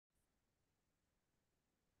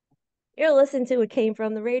You're listening to It Came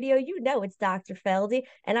From the Radio. You know it's Dr. Feldy.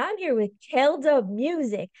 And I'm here with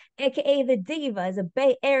KeldaMusic, aka The Diva, is a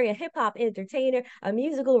Bay Area hip hop entertainer, a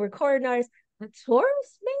musical recording artist, a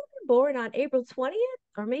Taurus maybe, born on April 20th,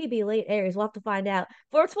 or maybe late Aries. We'll have to find out.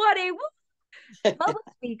 420, woo! Public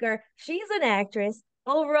speaker. She's an actress,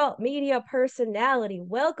 overall media personality.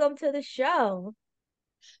 Welcome to the show.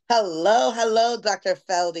 Hello, Dr.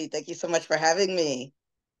 Feldy. Thank you so much for having me.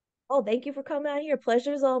 Oh, thank you for coming out here.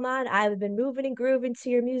 Pleasure's all mine. I've been moving and grooving to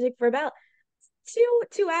your music for about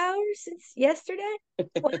two hours since yesterday.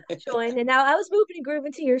 Well, I joined, and now I was moving and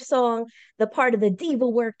grooving to your song, the part of the diva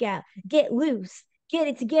workout. Get loose, get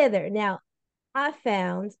it together. Now, I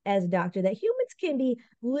found as a doctor that humans can be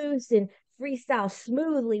loose and freestyle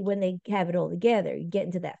smoothly when they have it all together. You get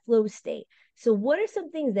into that flow state. So, what are some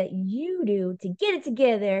things that you do to get it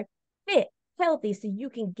together, fit, healthy, so you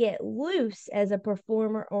can get loose as a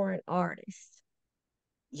performer or an artist?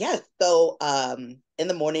 Yes, so in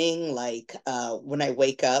the morning, when I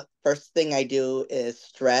wake up, first thing I do is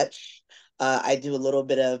stretch. I do a little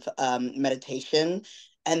bit of meditation,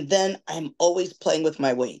 and then I'm always playing with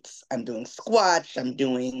my weights. I'm doing squats, I'm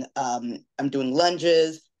doing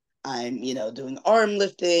lunges, I'm doing arm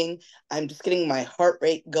lifting. I'm just getting my heart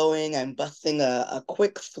rate going. I'm busting a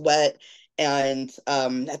quick sweat and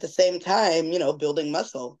at the same time, building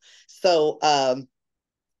muscle. So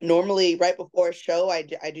normally right before a show I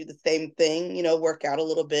do the same thing, work out a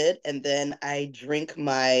little bit, and then I drink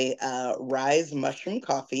my Rise mushroom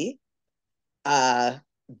coffee. uh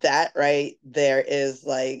that right there is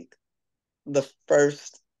like the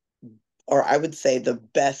first, or I would say the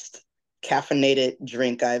best caffeinated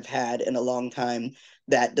drink I've had in a long time,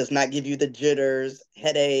 that does not give you the jitters,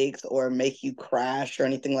 headaches, or make you crash or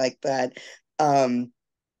anything like that. um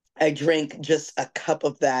I drink just a cup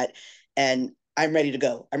of that, and I'm ready to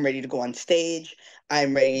go. I'm ready to go on stage.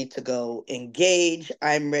 I'm ready to go engage.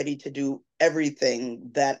 I'm ready to do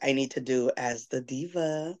everything that I need to do as the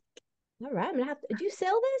diva. All right, I'm gonna have to. Do you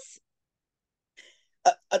sell this?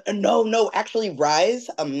 No, no, actually, Rise.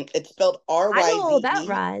 It's spelled R I Y know all Z about E.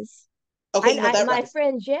 Rise. Okay, you know that My Rise.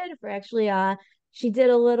 friend Jennifer actually she did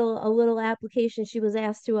a little application. She was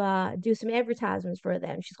asked to do some advertisements for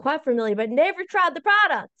them. She's quite familiar, but never tried the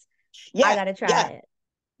product. I Yeah, gotta try yeah,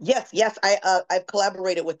 it. yes. I've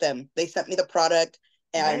collaborated with them. They sent me the product,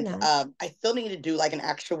 Very and nice. I still need to do like an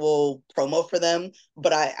actual promo for them.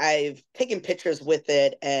 But I've taken pictures with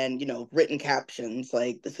it, and written captions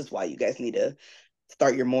like, "This is why you guys need to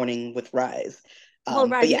start your morning with Rise." Well, But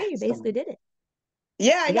right here, yeah, you so basically did it.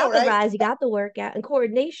 yeah, I You know, got the right? rise, you got the workout, and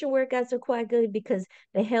coordination workouts are quite good because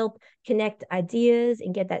they help connect ideas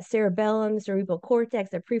and get that cerebellum, cerebral cortex,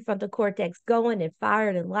 the prefrontal cortex going and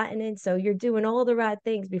fired and lightening. So you're doing all the right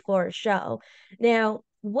things before a show. Now,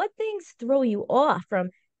 what things throw you off from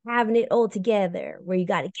having it all together where you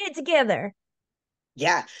got to get it together?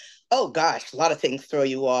 Yeah. Oh gosh, a lot of things throw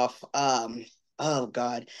you off. Oh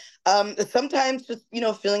God. Sometimes just,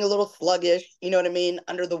 feeling a little sluggish, you know what I mean,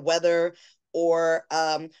 under the weather. Or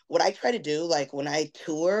what I try to do, like when I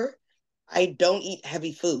tour, I don't eat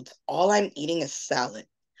heavy foods. All I'm eating is salad.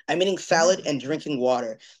 I'm eating salad Mm. and drinking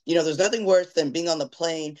water. There's nothing worse than being on the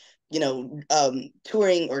plane,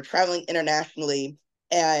 touring or traveling internationally,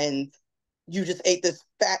 and you just ate this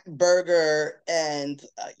fat burger and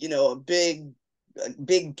a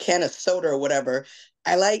big can of soda or whatever.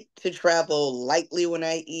 I like to travel lightly when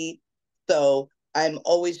I eat, so I'm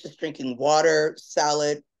always just drinking water,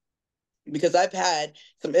 salad, because I've had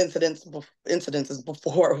some incidences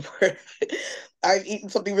before where I've eaten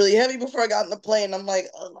something really heavy before I got on the plane. I'm like,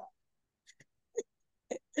 oh,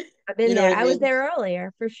 I've been you know there. what I I was mean? there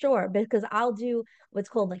earlier for sure because I'll do what's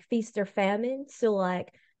called like feast or famine. So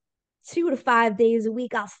like 2 to 5 days a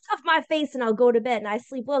week, I'll stuff my face and I'll go to bed and I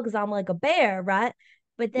sleep well because I'm like a bear, right?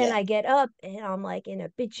 But then Yeah, I get up and I'm like in a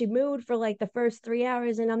bitchy mood for like the first 3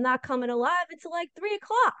 hours and I'm not coming alive until like 3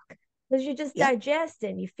 o'clock because you're just yeah,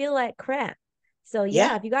 digesting. You feel like crap. So yeah.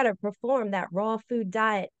 yeah, if you got to perform that raw food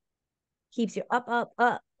diet, keeps you up, up,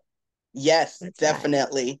 up. Yes, That's right.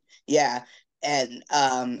 definitely. Yeah. And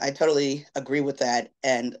I totally agree with that.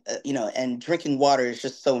 And and drinking water is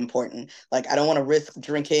just so important. Like I don't want to risk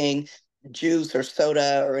drinking juice or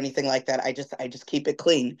soda or anything like that. I just keep it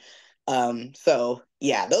clean. So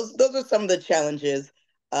yeah, those are some of the challenges.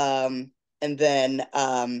 And then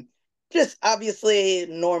just obviously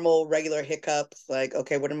normal regular hiccups, like,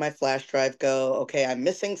 okay, where did my flash drive go? Okay, I'm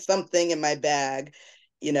missing something in my bag,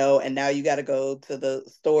 and now you got to go to the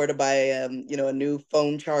store to buy, a new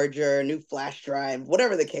phone charger, a new flash drive,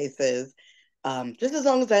 whatever the case is. Just as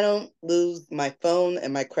long as I don't lose my phone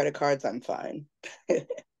and my credit cards, I'm fine.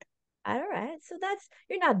 All right.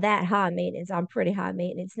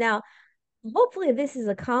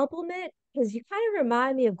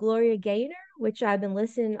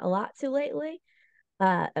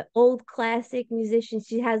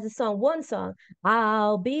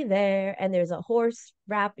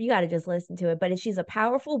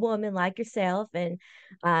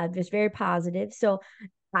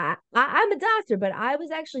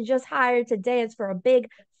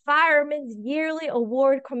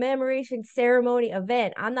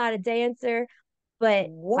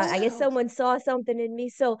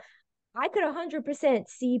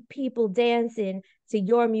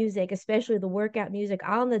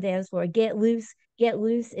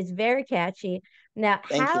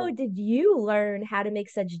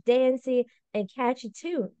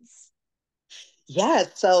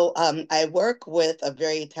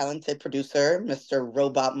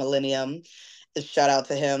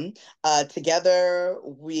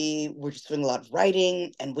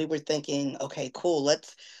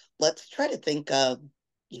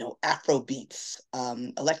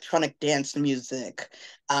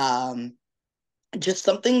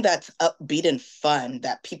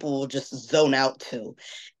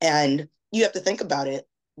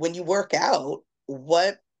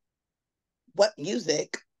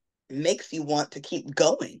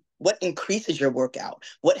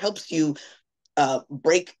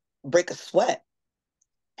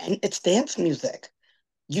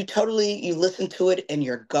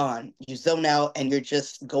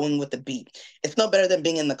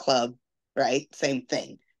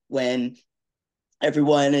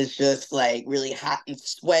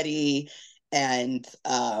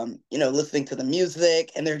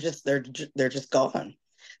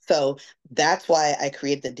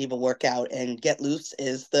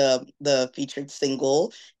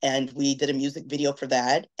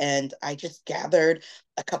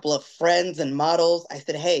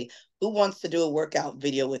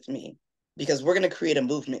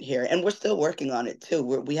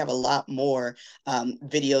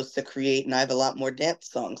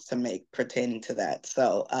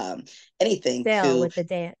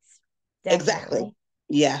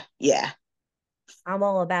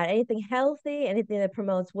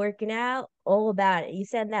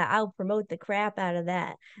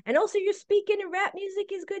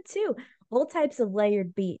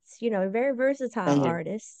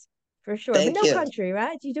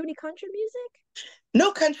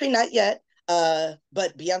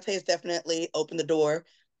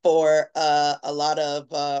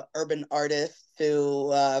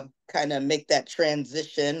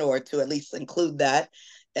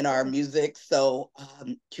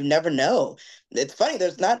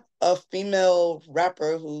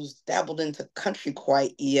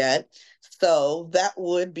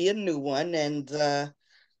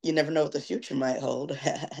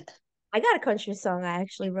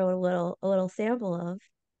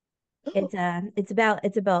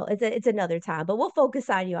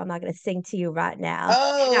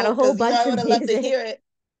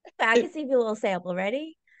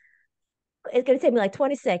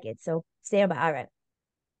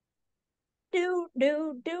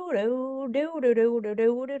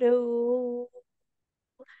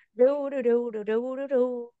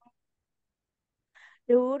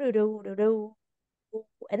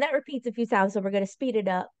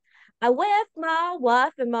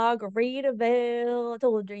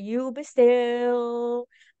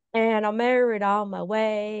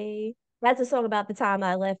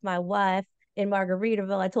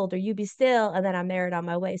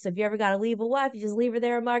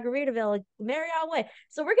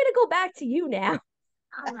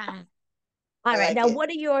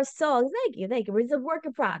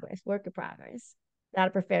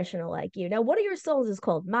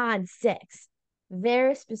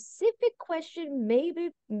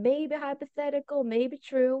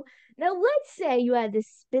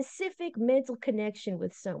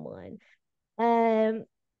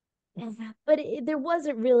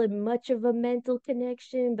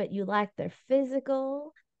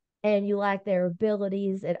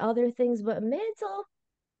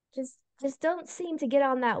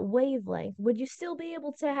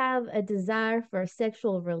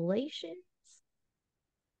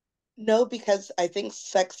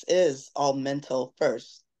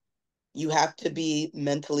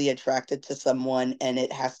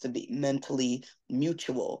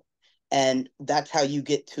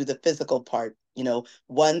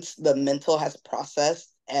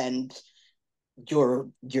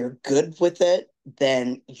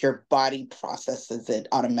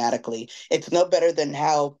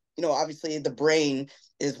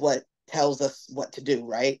 tells us what to do,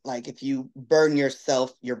 right? Like if you burn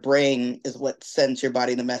yourself, your brain is what sends your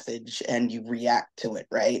body the message and you react to it,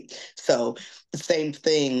 right? So the same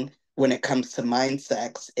thing when it comes to mind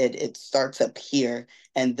sex, it starts up here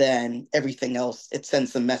and then everything else, it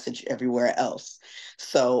sends the message everywhere else.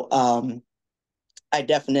 So I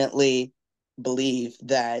definitely believe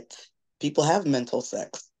that people have mental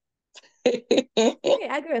sex.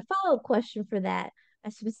 I agree. A follow-up question for that,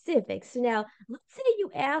 a specific. So now, let's say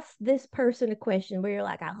you ask this person a question where you're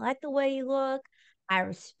like, I like the way you look. I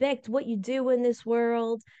respect what you do in this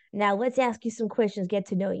world. Now, let's ask you some questions, get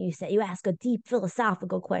to know you. You say you ask a deep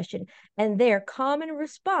philosophical question, and their common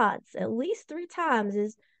response, at least three times,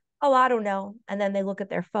 is, "Oh, I don't know." And then they look at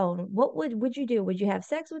their phone. What would you do? Would you have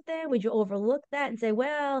sex with them? Would you overlook that and say,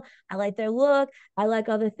 "Well, I like their look. I like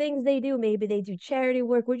other things they do. Maybe they do charity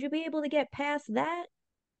work." Would you be able to get past that?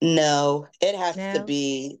 No, No. it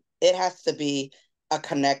has to be a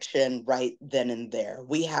connection right then and there.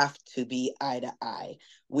 We have to be eye to eye.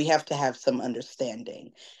 We have to have some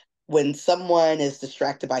understanding. When someone is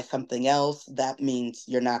distracted by something else, that means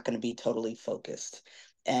you're not going to be totally focused.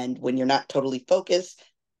 And when you're not totally focused,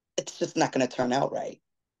 it's just not going to turn out right.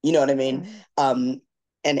 You know what I mean? Right. Um,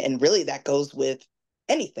 and really that goes with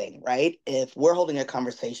anything, right? If we're holding a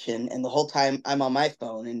conversation and the whole time I'm on my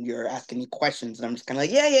phone and you're asking me questions and I'm just kind of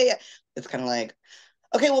like, yeah, yeah, yeah. It's kind of like,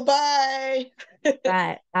 okay, well, bye.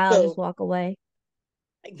 Right. I'll just So walk away.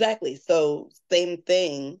 exactly. So same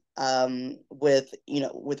thing with,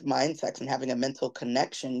 with mind sex and having a mental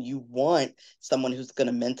connection. You want someone who's going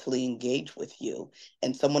to mentally engage with you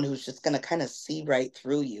and someone who's just going to kind of see right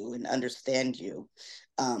through you and understand you,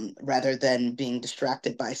 rather than being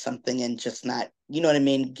distracted by something and just not, you know what I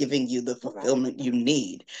mean, giving you the Right. fulfillment you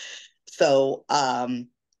need. So,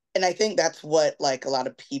 and I think that's what like a lot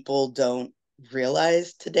of people don't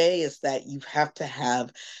realize today is that you have to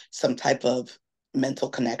have some type of mental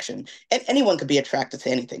connection. And anyone could be attracted to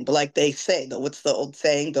anything, but like they say, though, what's the old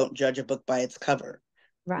saying? Don't judge a book by its cover,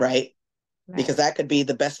 Right. right? Because Right. that could be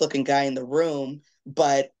the best looking guy in the room,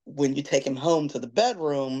 but when you take him home to the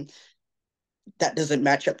bedroom, that doesn't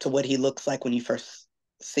match up to what he looks like when you first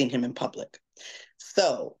seen him in public.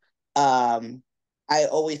 So, um, I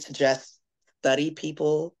always suggest study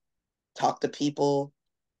people, talk to people.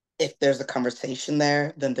 If there's a conversation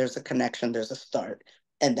there, then there's a connection, there's a start,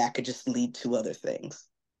 and that could just lead to other things.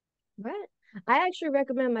 Right. I actually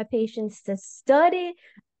recommend my patients to study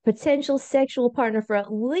potential sexual partner for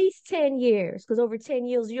at least 10 years, because over 10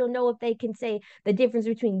 years you'll know if they can say the difference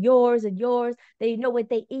between yours and yours. They know what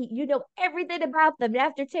they eat. You know everything about them. And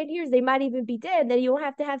after 10 years, they might even be dead. Then you won't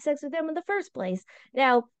have to have sex with them in the first place.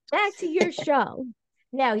 Now, back to your show.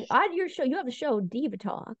 Now, on your show, you have a show, Diva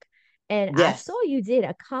Talk, and I saw Yes. you did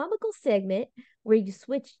a comical segment where you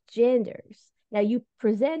switched genders. Now, you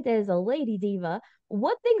present as a lady diva.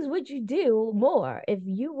 What things would you do more if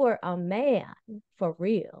you were a man for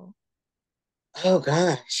real? Oh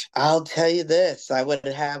gosh, I'll tell you this. I would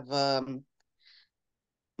have my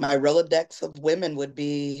Rolodex of women would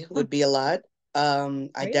be a lot. I'd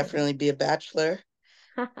Really? definitely be a bachelor.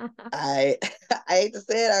 I I hate to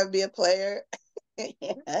say it, I would be a player.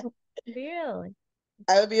 Really?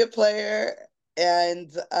 I would be a player,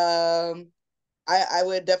 and I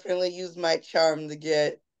would definitely use my charm to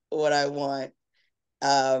get what I want.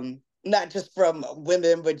 Not just from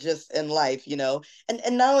women, but just in life, you know. And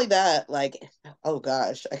not only that, like, oh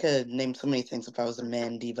gosh, I could name so many things if I was a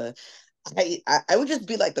man diva. I would just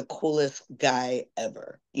be like the coolest guy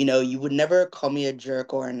ever. You know, you would never call me a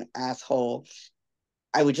jerk or an asshole.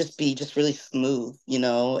 I would just be just really smooth, you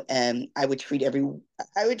know, and I would treat every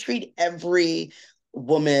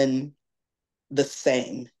woman the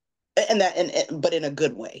same. But in a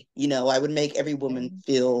good way, you know, I would make every woman Okay.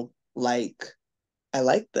 feel like I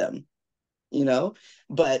like them, you know,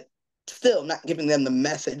 but still not giving them the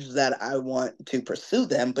message that I want to pursue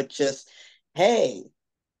them, but just, hey,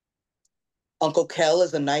 Uncle Kel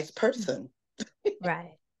is a nice person.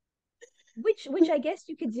 Right. Which I guess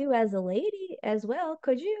you could do as a lady as well,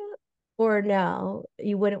 could you? Or no,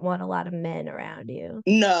 you wouldn't want a lot of men around you.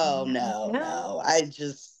 No, No. no, No. no. I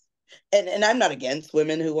just and I'm not against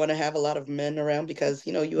women who want to have a lot of men around because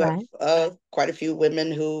you have Right. quite a few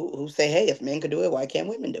women who say, hey, if men could do it, why can't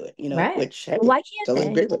women do it? You know, Right. which hey, Well, why can't totally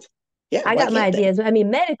they? agree with. Yeah, I why got my can't they? ideas. I mean,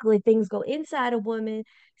 medically, things go inside a woman.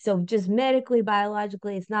 So, just medically,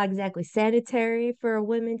 biologically, it's not exactly sanitary for a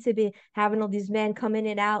woman to be having all these men come in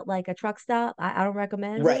and out like a truck stop. I don't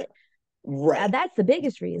recommend Right, it. right. That's the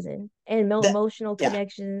biggest reason. And no That emotional yeah,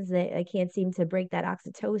 connections. They can't seem to break that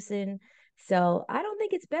oxytocin. So, I don't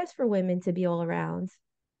think it's best for women to be all around.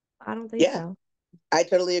 I don't think yeah. so. I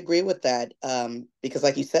totally agree with that. Because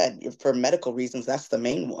like you said, for medical reasons, that's the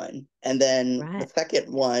main one. And then the Right.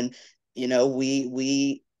 second one,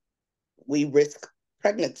 we risk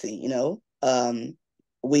pregnancy,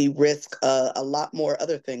 we risk a lot more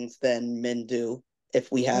other things than men do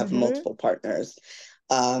if we have Mm-hmm. multiple partners.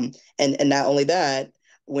 And not only that,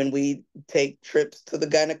 when we take trips to the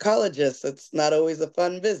gynecologist, it's not always a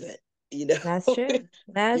fun visit. You That's know, true. you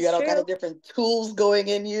That's got all kind true. of different tools going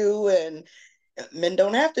in you, and men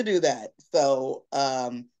don't have to do that. So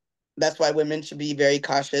that's why women should be very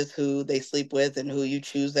cautious who they sleep with and who you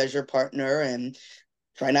choose as your partner, and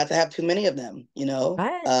try not to have too many of them,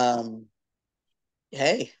 Right.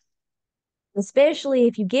 Hey. Especially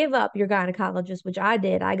if you give up your gynecologist, which I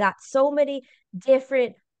did. I got so many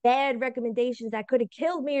different bad recommendations that could have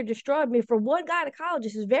killed me or destroyed me from one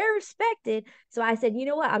gynecologist who's very respected. So I said, you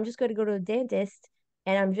know what? I'm just going to go to a dentist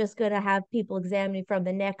and I'm just going to have people examine me from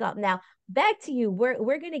the neck up. Now, back to you. We're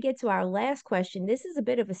going to get to our last question. This is a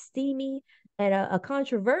bit of a steamy and a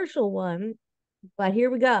controversial one, but here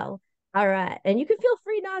we go. All right. And you can feel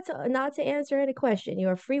free not to answer any question.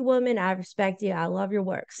 You're a free woman. I respect you. I love your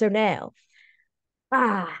work. So now,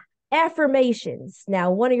 Ah, affirmations.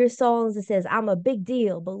 Now, one of your songs that says, I'm a big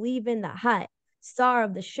deal, believe in the hype, star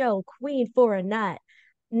of the show, queen for a night.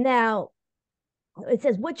 Now, it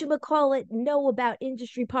says, what you call it, know about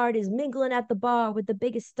industry parties, mingling at the bar with the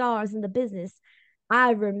biggest stars in the business.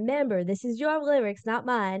 I remember, this is your lyrics, not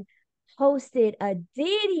mine, hosted a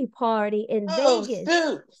Diddy party in Oh, Vegas.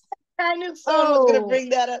 shoot. I knew someone was going to Oh, bring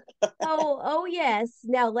that up. oh, yes.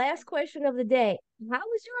 Now, last question of the day. How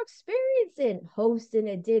was your experience in hosting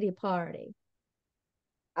a Diddy party?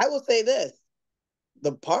 I will say this.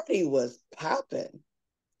 The party was popping.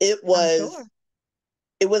 It I'm was sure.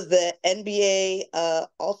 it was the NBA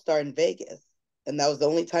All-Star in Vegas. And that was the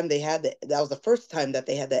only time they had that was the first time that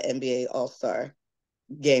they had the NBA All-Star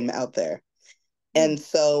game out there. Mm. And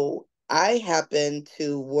so I happened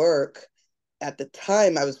to work at the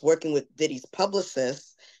time. I was working with Diddy's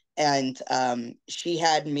publicist, and she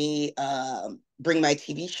had me bring my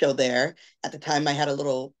TV show there. At the time, I had a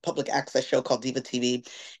little public access show called Diva TV,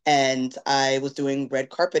 and I was doing red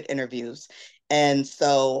carpet interviews. And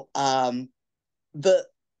so the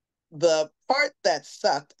the part that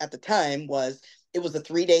sucked at the time was it was a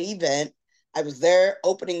 3-day event. I was there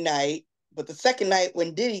opening night, but the second night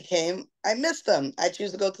when Diddy came, I missed him. I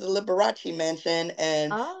chose to go to the Liberace mansion,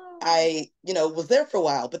 and Oh, I was there for a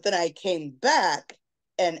while, but then I came back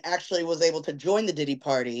and actually was able to join the Diddy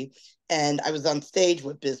party. And I was on stage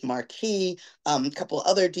with Biz Marquee, a couple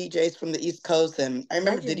other DJs from the East Coast. And I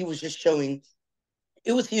remember Diddy was legends. just showing,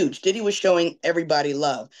 it was huge. Diddy was showing everybody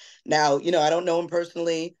love. Now, I don't know him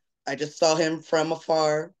personally. I just saw him from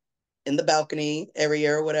afar in the balcony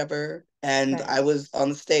area or whatever, and Right. I was on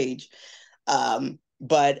the stage.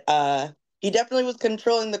 But he definitely was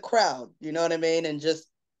controlling the crowd, you know what I mean? And just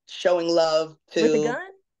showing love With the to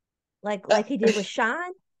gun? Like he did with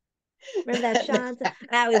Sean? Remember that Sean?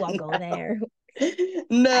 Ah, we won't go no, there. I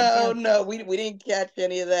no, joke. no, we didn't catch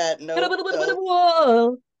any of that. Nope, nope.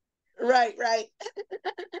 Whoa. Right, right.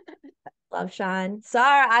 Love Sean.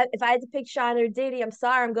 Sorry, if I had to pick Sean or Diddy, I'm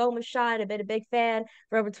sorry. I'm going with Sean. I've been a big fan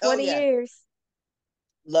for over Oh 20 yeah. years.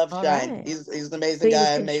 Love All Shine. right. He's an So amazing he was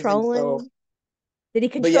guy, amazing soul. controlling. Did he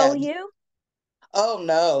But control yeah, you? oh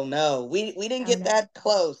no, no. We didn't Oh get no. that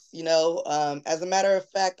close. As a matter of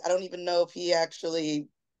fact, I don't even know if he actually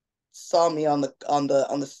saw me on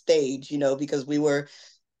the stage, because we were,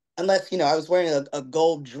 unless, I was wearing a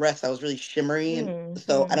gold dress. I was really shimmery, and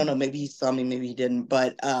so I don't Mm-hmm. know, maybe he saw me, maybe he didn't.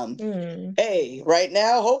 But Mm. hey, right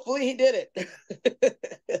now, hopefully he did it.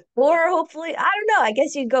 Or hopefully, I don't know. I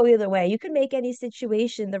guess you'd go either way. You could make any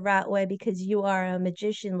situation the right way because you are a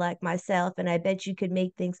magician like myself, and I bet you could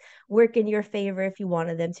make things work in your favor if you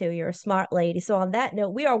wanted them to. You're a smart lady. So on that note,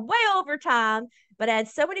 we are way over time, but I had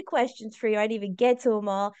so many questions for you. I didn't even get to them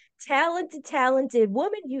all. Talented, talented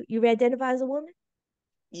woman. You identify as a woman?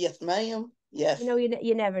 Yes, ma'am. Yes.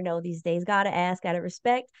 You never know these days. Gotta ask, gotta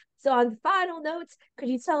respect. So on final notes, could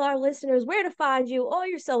you tell our listeners where to find you, all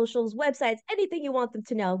your socials, websites, anything you want them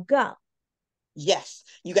to know? Go. Yes,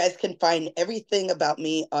 you guys can find everything about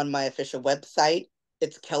me on my official website.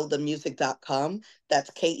 It's KeldaMusic.com.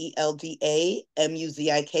 That's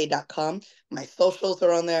KeldaMuzik.com. My socials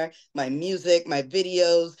are on there, my music, my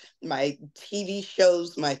videos, my TV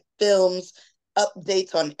shows, my films,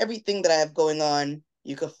 updates on everything that I have going on.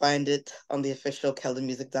 You can find it on the official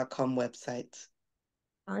KeldaMusic.com website.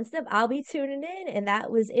 On step, I'll be tuning in. And that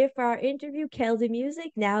was it for our interview, Kelda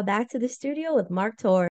Music. Now back to the studio with Mark Torres.